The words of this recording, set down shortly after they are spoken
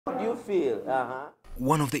How do you feel?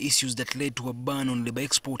 One of the issues that led to a ban on labor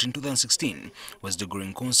export in 2016 was the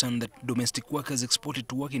growing concern that domestic workers exported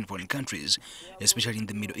to work in foreign countries, especially in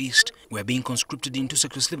the Middle East, were being conscripted into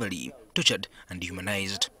sexual slavery, tortured and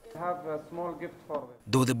dehumanized. I have a small gift for them.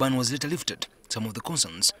 Though the ban was later lifted, some of the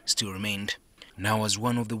concerns still remained. Now, as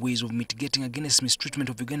one of the ways of mitigating against mistreatment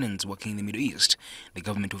of Ugandans working in the Middle East, the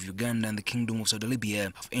government of Uganda and the Kingdom of Saudi Arabia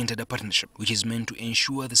have entered a partnership which is meant to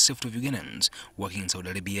ensure the safety of Ugandans working in Saudi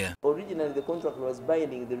Arabia. Originally, the contract was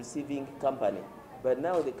binding the receiving company, but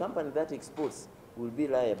now the company that exports will be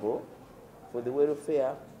liable for the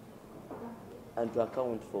welfare and to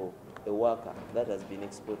account for a worker that has been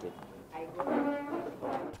exported.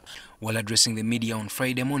 While addressing the media on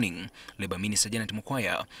Friday morning, Labour Minister Janat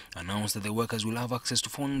Mukwaya announced that the workers will have access to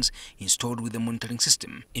phones installed with the monitoring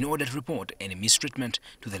system in order to report any mistreatment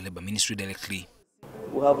to the Labour Ministry directly.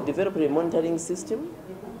 We have developed a monitoring system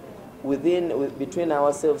between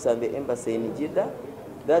ourselves and the embassy in Jeddah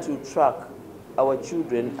that will track our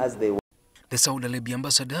children as they work. The Saudi Arabia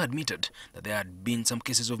ambassador admitted that there had been some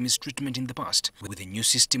cases of mistreatment in the past. With the new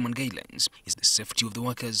system and guidelines, the safety of the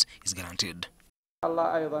workers is guaranteed.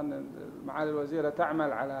 الله أيضا معالي الوزيرة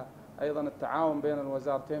تعمل على أيضا التعاون بين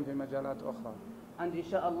الوزارتين في مجالات أخرى. And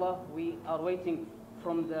inshallah we are waiting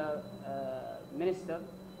from the minister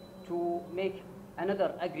to make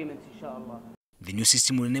another agreement inshallah. The new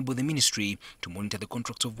system will enable the ministry to monitor the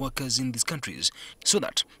contracts of workers in these countries so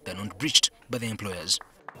that they are not breached by their employers.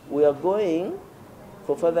 We are going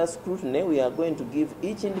for further scrutiny. We are going to give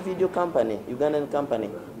each individual company, Ugandan company,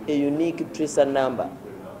 a unique tracer number.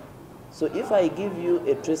 So if I give you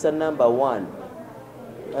a tracer number 1,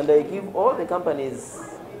 and I give all the companies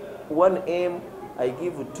 1M, I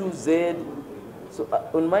give 2Z. So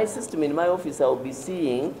on my system in my office, I'll be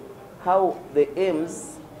seeing how the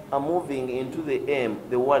M's are moving into the M,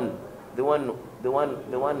 the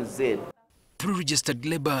one Z. Three registered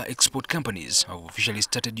labor export companies have officially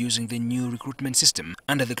started using the new recruitment system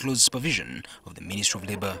under the close supervision of the Ministry of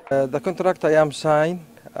Labour. The contract I am signed,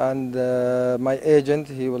 and my agent,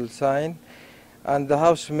 he will sign, and the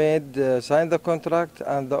housemaid sign the contract,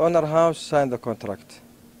 and the owner house sign the contract.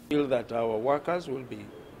 I feel that our workers will be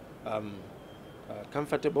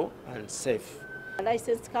comfortable and safe. A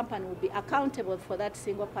licensed company will be accountable for that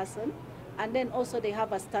single person, and then also they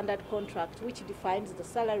have a standard contract which defines the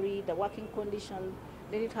salary, the working condition.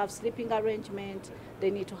 They need to have sleeping arrangement, they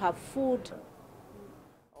need to have food.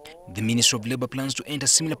 The Ministry of Labour plans to enter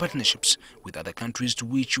similar partnerships with other countries to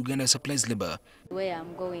which Uganda supplies labour. Where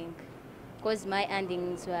I'm going, because my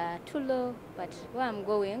earnings were too low, but where I'm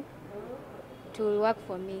going to work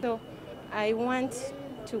for me. So I want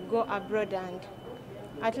to go abroad and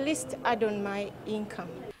at least add on my income.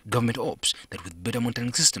 Government hopes that with better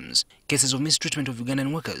monitoring systems, cases of mistreatment of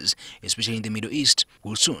Ugandan workers, especially in the Middle East,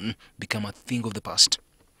 will soon become a thing of the past.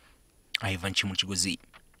 Ivan Chimuchigozi,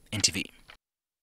 NTV.